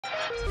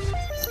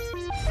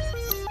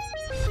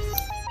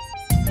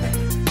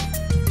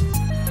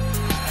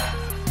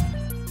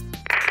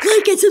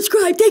like and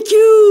subscribe. Thank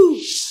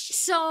you.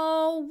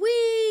 So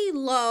we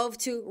love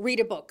to read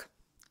a book.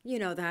 You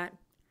know that.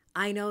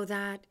 I know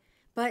that.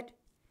 But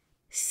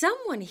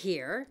someone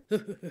here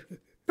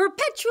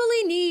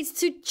perpetually needs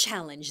to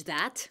challenge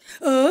that.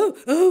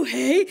 Oh,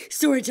 hey,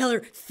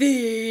 storyteller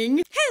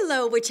thing.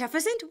 Hello,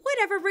 Witcheficent.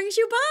 Whatever brings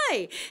you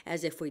by?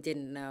 As if we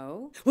didn't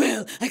know.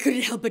 Well, I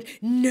couldn't help but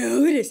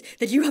notice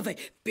that you have a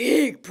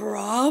big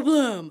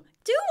problem.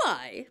 Do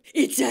I?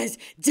 It says,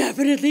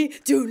 definitely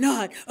do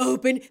not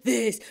open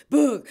this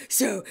book.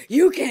 So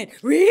you can't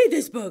read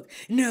this book,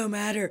 no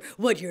matter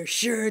what your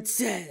shirt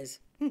says.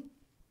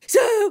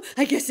 So,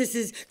 I guess this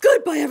is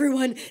goodbye,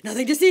 everyone.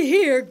 Nothing to see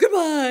here.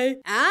 Goodbye.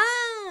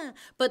 Ah,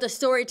 but the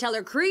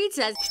Storyteller Creed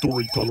says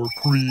Storyteller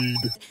Creed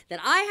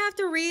that I have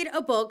to read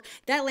a book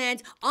that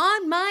lands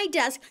on my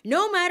desk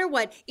no matter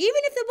what,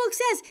 even if the book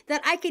says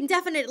that I can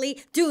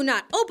definitely do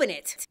not open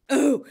it.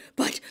 Oh,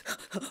 but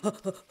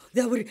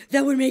that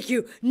would make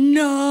you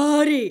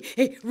naughty,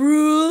 a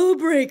rule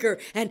breaker,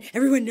 and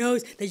everyone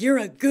knows that you're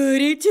a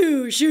goody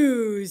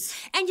two-shoes.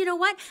 And you know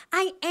what?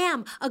 I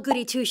am a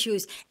goody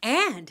two-shoes,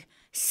 and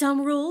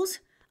some rules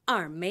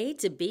are made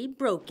to be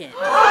broken.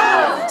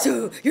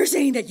 So you're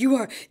saying that you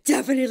are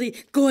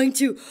definitely going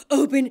to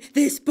open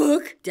this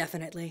book?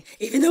 Definitely.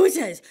 Even though it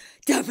says,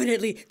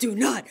 definitely do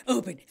not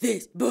open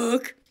this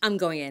book. I'm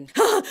going in.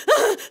 I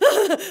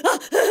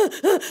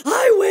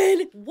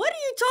win! What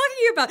are you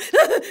talking about?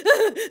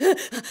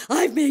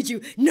 I've made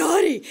you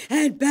naughty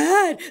and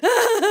bad.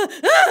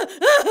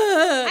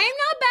 I am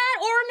not bad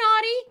or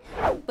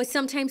naughty. But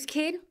sometimes,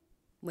 kid,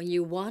 when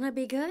you want to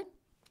be good,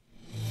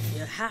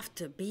 you have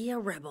to be a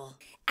rebel.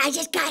 I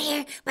just got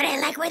here, but I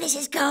like where this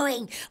is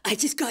going. I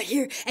just got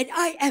here and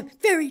I am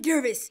very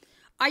nervous.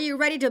 Are you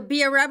ready to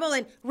be a rebel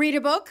and read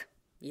a book?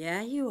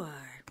 Yeah, you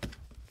are.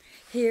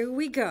 Here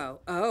we go.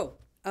 Oh.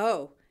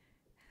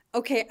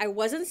 Okay, I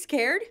wasn't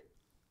scared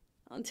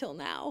until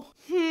now.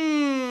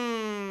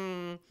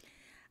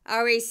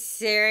 Are we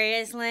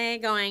seriously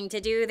going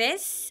to do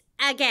this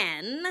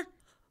again?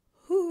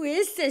 Who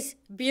is this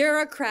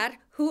bureaucrat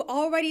who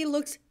already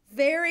looks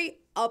very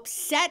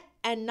upset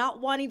and not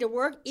wanting to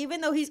work,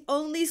 even though he's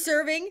only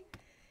serving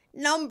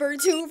number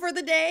 2 for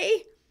the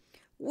day?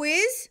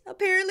 Wiz,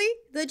 apparently,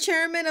 the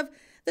chairman of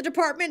the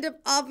Department of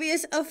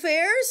Obvious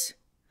Affairs.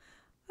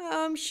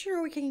 I'm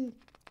sure we can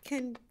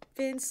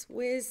convince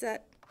Wiz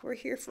that we're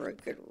here for a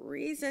good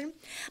reason.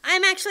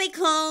 I'm actually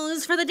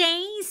closed for the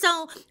day,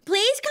 so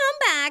please come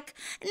back.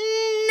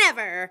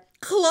 Never.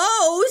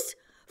 Closed?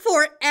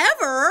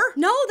 Forever?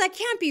 No, that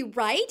can't be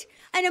right.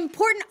 An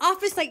important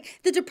office like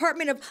the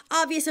Department of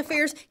Obvious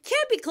Affairs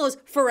can't be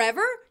closed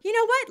forever. You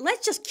know what?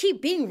 Let's just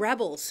keep being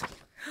rebels.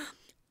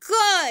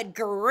 Good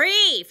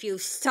grief, you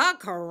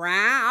stuck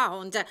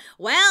around.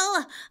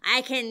 Well,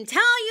 I can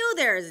tell you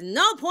there's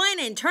no point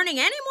in turning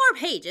any more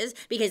pages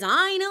because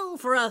I know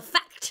for a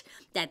fact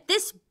that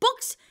this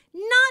book's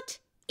not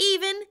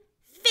even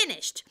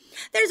finished.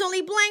 There's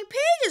only blank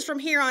pages from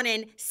here on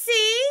in.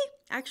 See?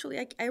 Actually,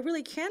 I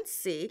really can't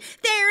see.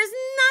 There's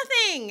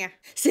nothing.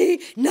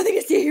 See? Nothing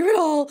to see here at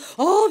all.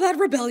 All that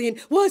rebellion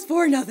was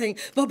for nothing.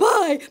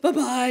 Bye-bye.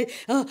 Bye-bye.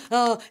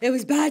 It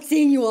was bad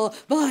seeing you all.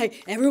 Bye.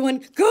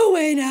 Everyone, go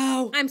away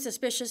now. I'm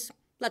suspicious.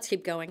 Let's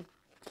keep going.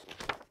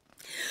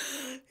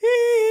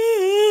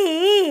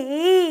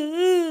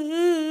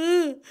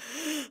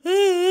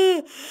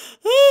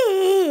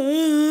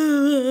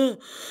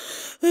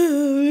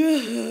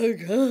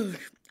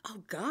 Oh,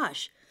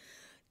 gosh.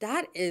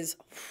 That is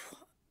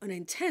an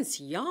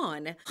intense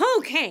yawn.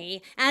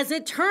 Okay, as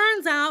it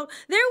turns out,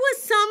 there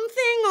was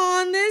something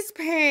on this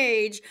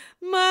page.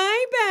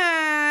 My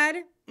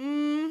bad.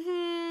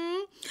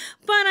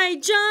 But I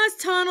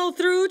just tunneled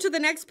through to the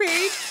next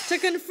page to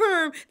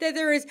confirm that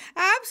there is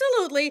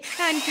absolutely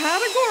and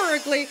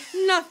categorically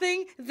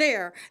nothing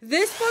there.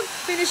 This book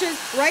finishes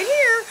right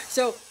here,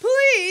 so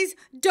please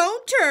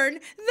don't turn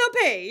the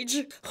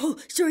page. Oh,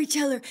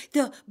 storyteller,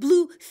 the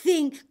blue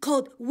thing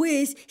called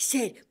Wiz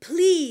said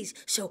please,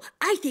 so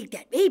I think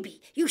that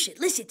maybe you should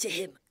listen to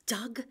him.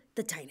 Doug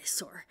the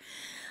dinosaur.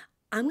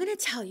 I'm gonna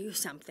tell you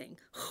something.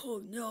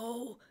 Oh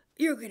no,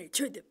 you're gonna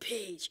turn the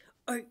page,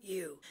 aren't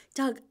you?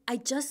 Doug, I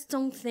just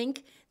don't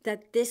think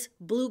that this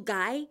blue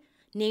guy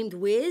named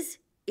Wiz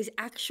is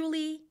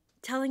actually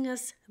telling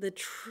us the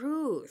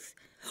truth.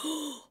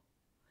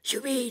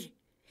 You mean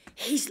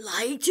he's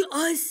lying to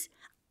us?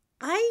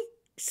 I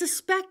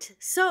suspect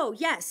so,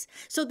 yes.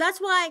 So that's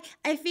why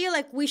I feel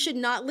like we should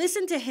not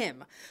listen to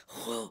him.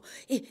 Well,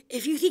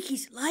 if you think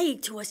he's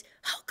lying to us,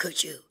 how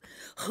could you?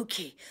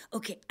 Okay,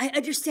 I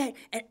understand,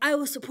 and I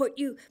will support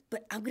you,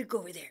 but I'm gonna go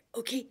over there,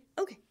 okay?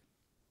 Okay,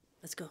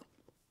 let's go.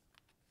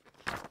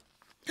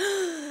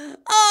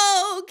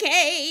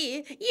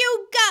 Okay,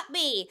 you got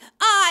me.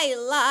 I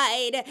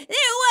lied.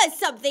 There was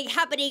something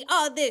happening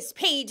on this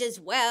page as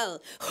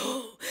well.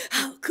 Oh,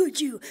 how could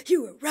you?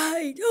 You were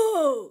right.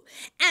 Oh.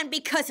 And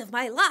because of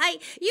my lie,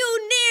 you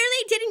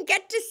nearly didn't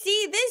get to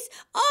see this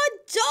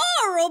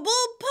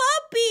adorable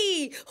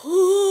puppy.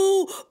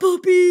 Oh,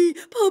 puppy.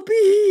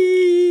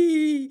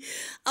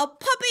 A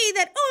puppy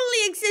that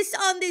only exists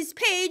on this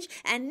page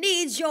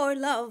needs your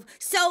love,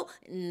 so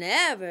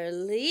never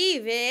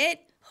leave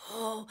it.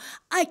 Oh,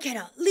 I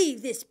cannot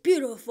leave this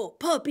beautiful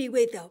puppy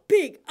with the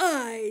big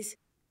eyes.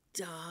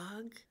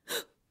 Dog?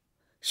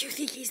 You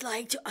think he's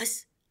lying to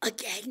us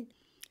again?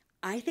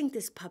 I think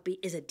this puppy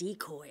is a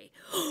decoy.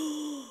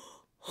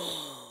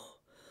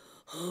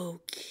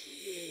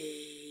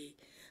 Okay.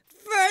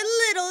 For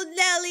little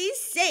Nellie's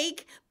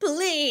sake,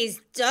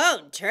 please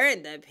don't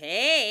turn the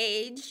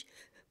page.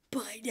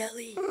 Bye,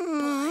 Nellie.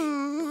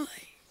 Bye.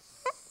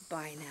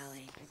 Bye,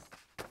 Nellie.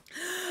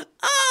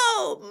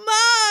 Oh,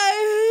 my!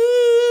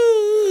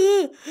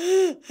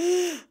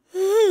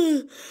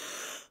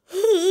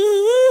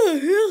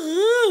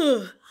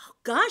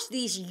 Gosh,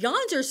 these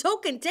yawns are so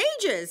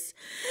contagious.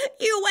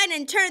 You went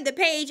and turned the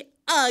page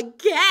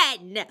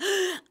again.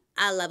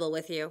 I'll level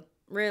with you.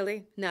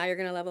 Really? Now you're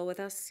gonna level with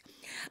us?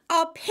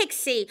 A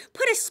pixie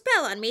put a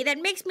spell on me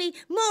that makes me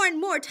more and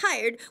more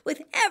tired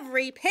with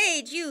every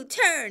page you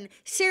turn.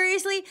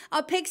 Seriously?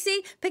 A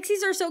pixie?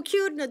 Pixies are so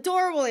cute and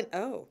adorable and...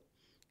 Oh.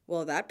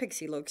 Well, that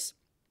pixie looks...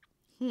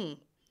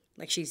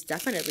 like she's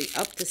definitely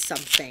up to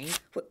something.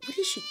 What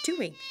is she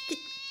doing?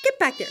 Get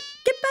back there.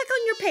 Get back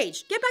on your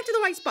page. Get back to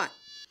the right spot.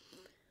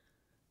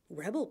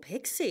 Rebel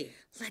Pixie.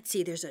 Let's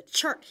see, there's a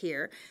chart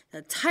here,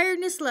 the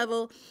tiredness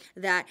level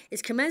that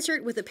is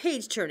commensurate with the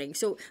page turning.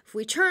 So if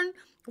we turn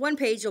one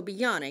page, you'll be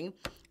yawning,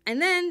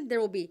 and then there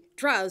will be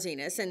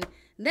drowsiness, and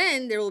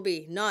then there will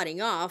be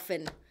nodding off,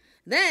 and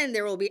then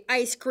there will be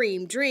ice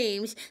cream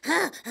dreams.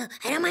 I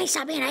don't mind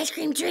stopping at ice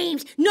cream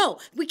dreams. No,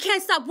 we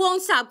can't stop,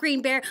 won't stop,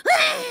 Green Bear.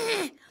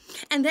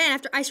 And then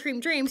after ice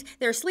cream dreams,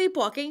 there's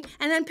sleepwalking,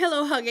 and then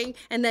pillow hugging,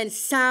 and then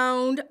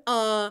sound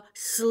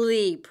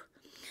asleep.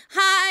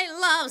 I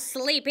love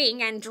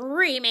sleeping and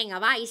dreaming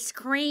of ice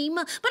cream,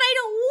 but I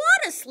don't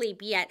want to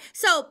sleep yet,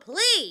 so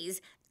please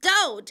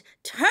don't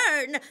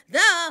turn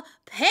the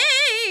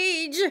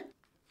page.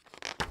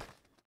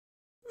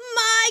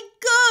 My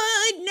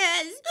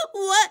goodness,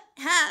 what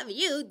have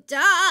you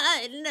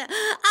done?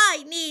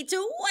 I need to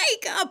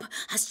wake up.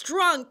 A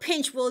strong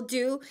pinch will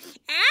do.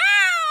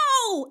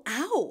 Ow!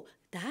 Ow,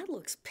 that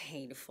looks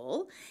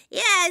painful.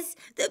 Yes,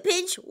 the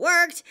pinch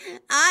worked.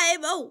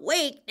 I'm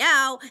awake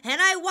now,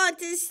 and I want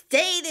to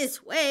stay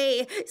this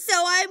way,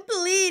 so I'm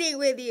pleading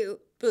with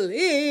you.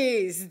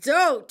 Please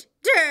don't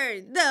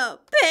turn the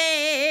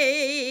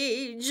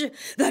page.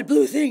 That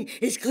blue thing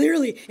is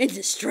clearly in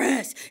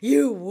distress.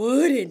 You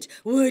wouldn't,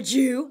 would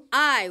you?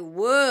 I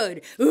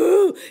would.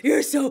 Ooh,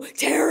 you're so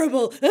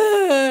terrible.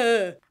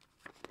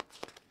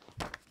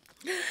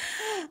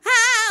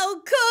 How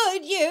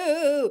could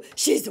you?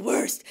 She's the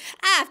worst.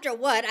 After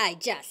what I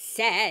just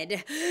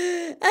said.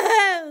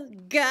 Oh,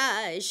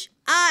 gosh,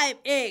 I'm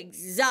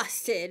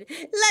exhausted.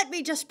 Let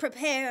me just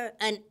prepare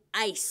an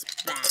ice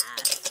bath.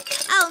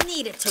 I'll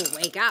need it to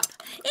wake up.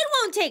 It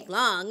won't take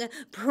long.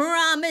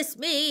 Promise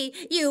me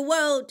you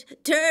won't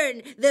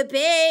turn the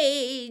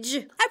page.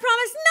 I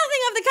promise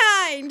nothing of the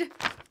kind.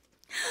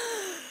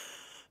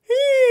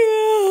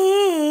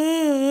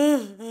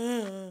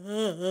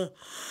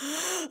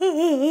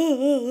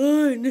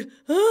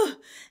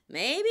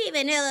 Maybe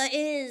vanilla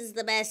is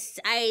the best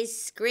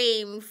ice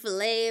cream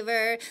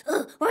flavor.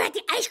 Oh, we're at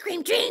the ice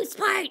cream dreams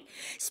part.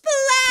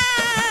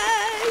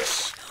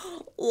 Splash!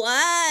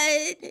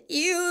 What?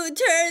 You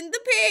turned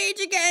the page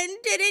again,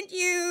 didn't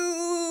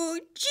you?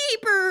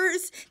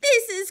 Jeepers,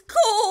 this is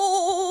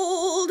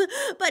cold.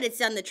 But it's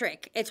done the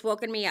trick. It's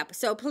woken me up.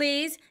 So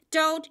please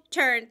don't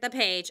turn the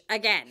page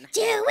again.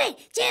 Do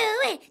it,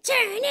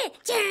 turn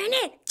it,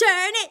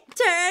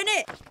 turn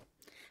it.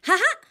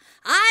 Ha-ha!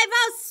 I've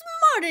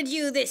outsmarted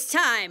you this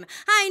time.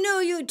 I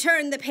knew you'd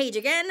turn the page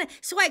again,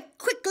 so I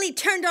quickly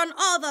turned on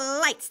all the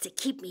lights to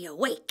keep me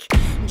awake.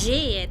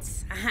 Gee,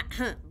 it's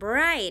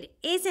bright,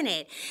 isn't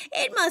it?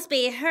 It must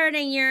be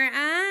hurting your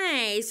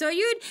eyes, so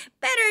you'd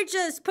better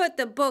just put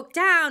the book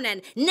down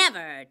and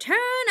never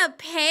turn a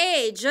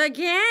page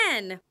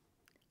again.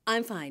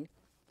 I'm fine.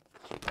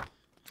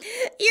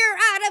 You're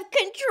out of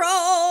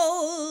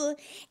control,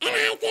 and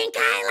I think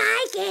I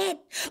like it.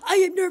 I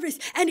am nervous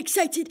and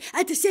excited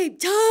at the same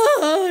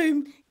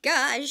time.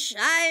 Gosh,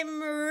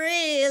 I'm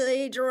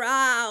really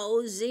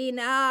drowsy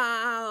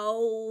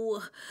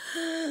now.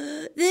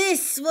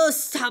 This will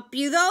stop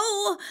you,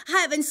 though.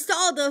 I've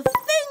installed a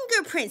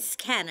fingerprint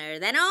scanner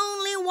that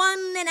only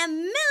 1 in a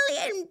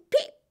million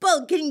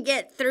people can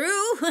get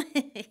through.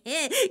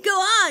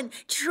 Go on,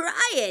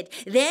 try it,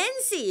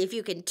 then see if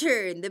you can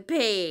turn the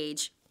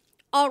page.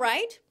 All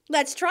right,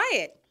 let's try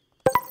it.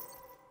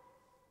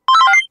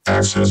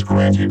 Access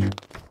granted.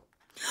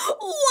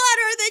 What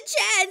are the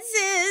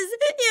chances?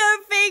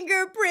 Your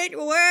fingerprint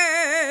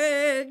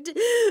worked.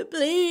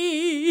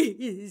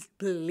 Please,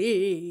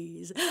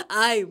 please.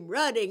 I'm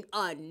running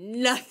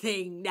on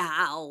nothing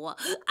now.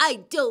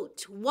 I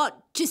don't want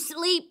to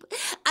sleep.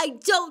 I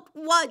don't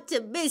want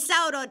to miss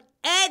out on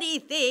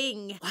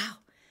anything. Wow.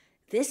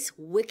 This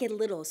wicked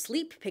little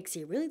sleep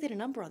pixie really did a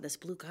number on this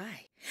blue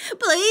guy.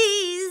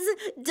 Please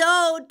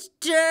don't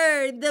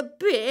turn the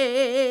page.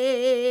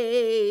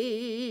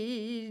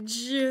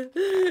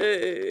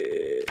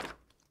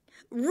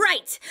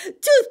 Right!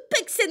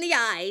 Toothpicks in the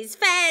eyes,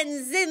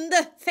 fans in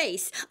the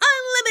face,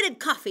 unlimited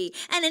coffee,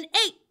 and an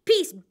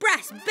 8-piece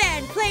brass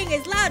band playing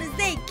as loud as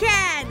they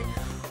can.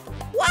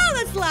 Wow,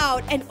 that's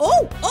loud! And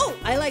oh,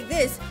 I like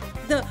this.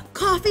 The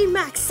Coffee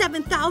Max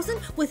 7000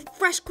 with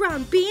fresh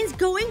ground beans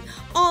going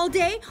all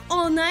day,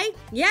 all night.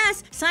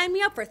 Yes, sign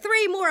me up for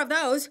 3 more of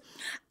those.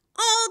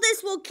 All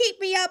this will keep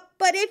me up,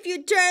 but if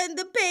you turn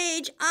the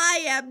page,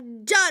 I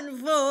am done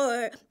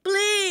for.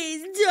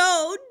 Please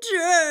don't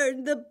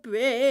turn the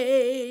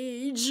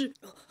page.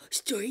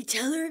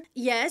 Storyteller?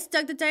 Yes,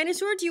 Doug the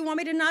Dinosaur, do you want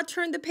me to not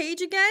turn the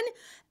page again?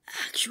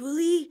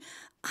 Actually,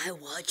 I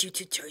want you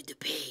to turn the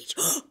page.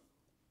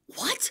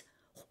 What?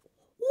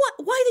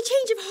 Why the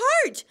change of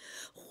heart?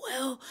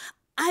 Well,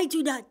 I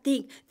do not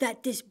think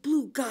that this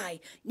blue guy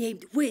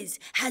named Wiz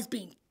has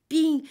been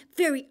being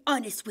very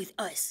honest with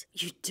us.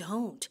 You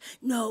don't?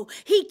 No,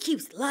 he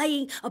keeps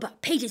lying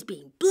about pages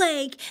being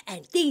blank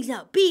and things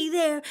not being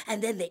there,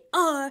 and then they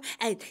are,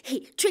 and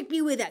he tricked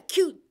me with that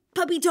cute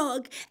puppy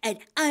dog, and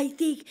I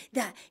think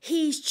that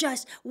he's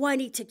just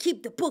wanting to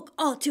keep the book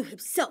all to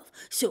himself.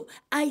 So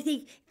I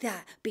think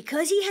that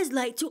because he has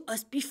lied to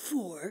us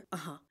before,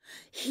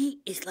 he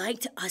is lying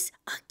to us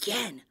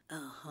again.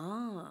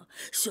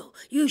 So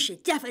you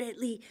should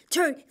definitely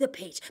turn the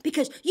page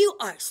because you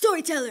are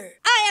Storyteller.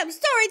 I am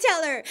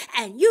Storyteller.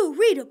 And you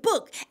read a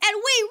book. And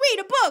we read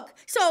a book.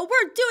 So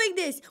we're doing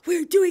this.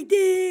 We're doing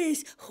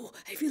this. Oh,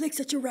 I feel like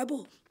such a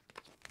rebel.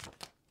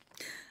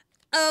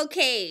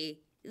 Okay,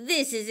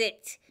 this is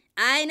it.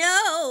 I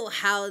know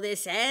how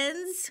this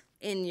ends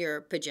in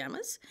your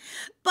pajamas,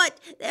 but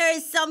there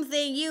is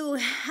something you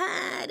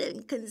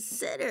hadn't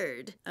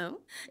considered.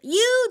 Oh?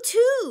 You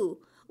too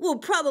will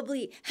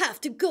probably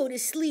have to go to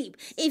sleep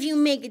if you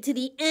make it to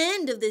the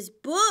end of this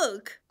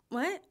book.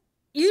 What?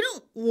 You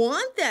don't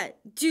want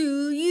that,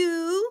 do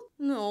you?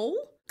 No?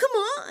 Come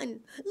on,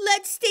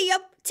 let's stay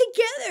up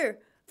together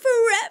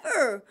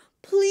forever.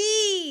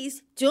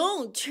 Please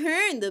don't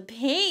turn the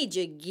page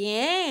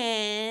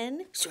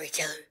again.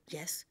 Storyteller,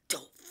 Yes?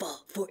 don't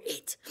fall for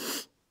it.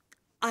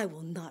 I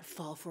will not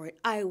fall for it.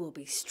 I will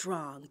be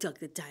strong, Doug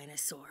the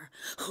Dinosaur.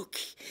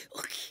 Okay.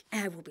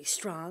 And I will be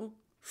strong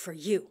for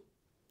you,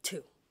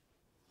 too.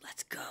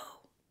 Let's go.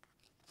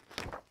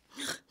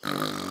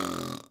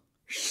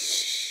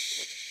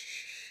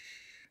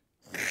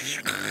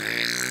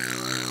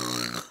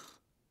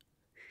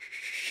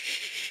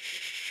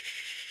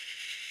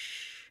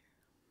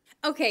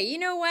 Okay, you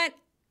know what?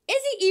 Is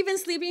he even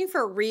sleeping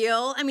for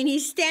real? I mean,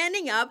 he's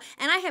standing up,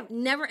 and I have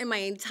never in my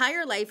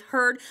entire life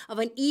heard of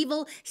an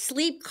evil,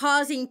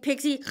 sleep-causing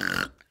pixie.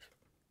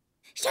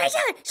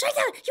 Storyteller!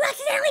 You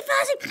accidentally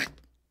fell asleep!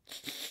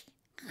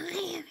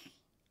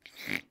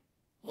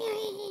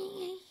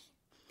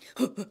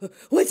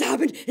 What's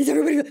happened? Is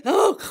everybody...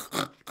 Oh!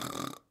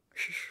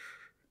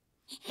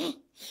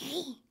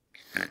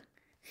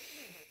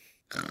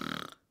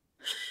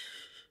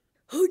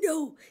 Oh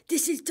no,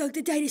 this is Doug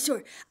the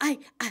Dinosaur. I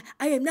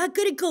am not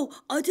gonna go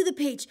onto the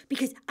page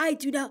because I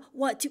do not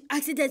want to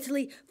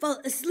accidentally fall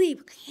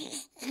asleep.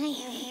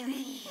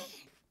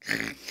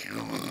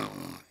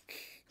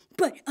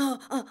 But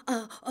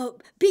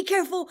be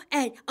careful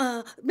and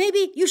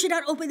maybe you should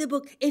not open the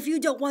book if you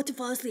don't want to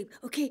fall asleep.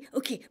 Okay,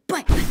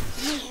 bye.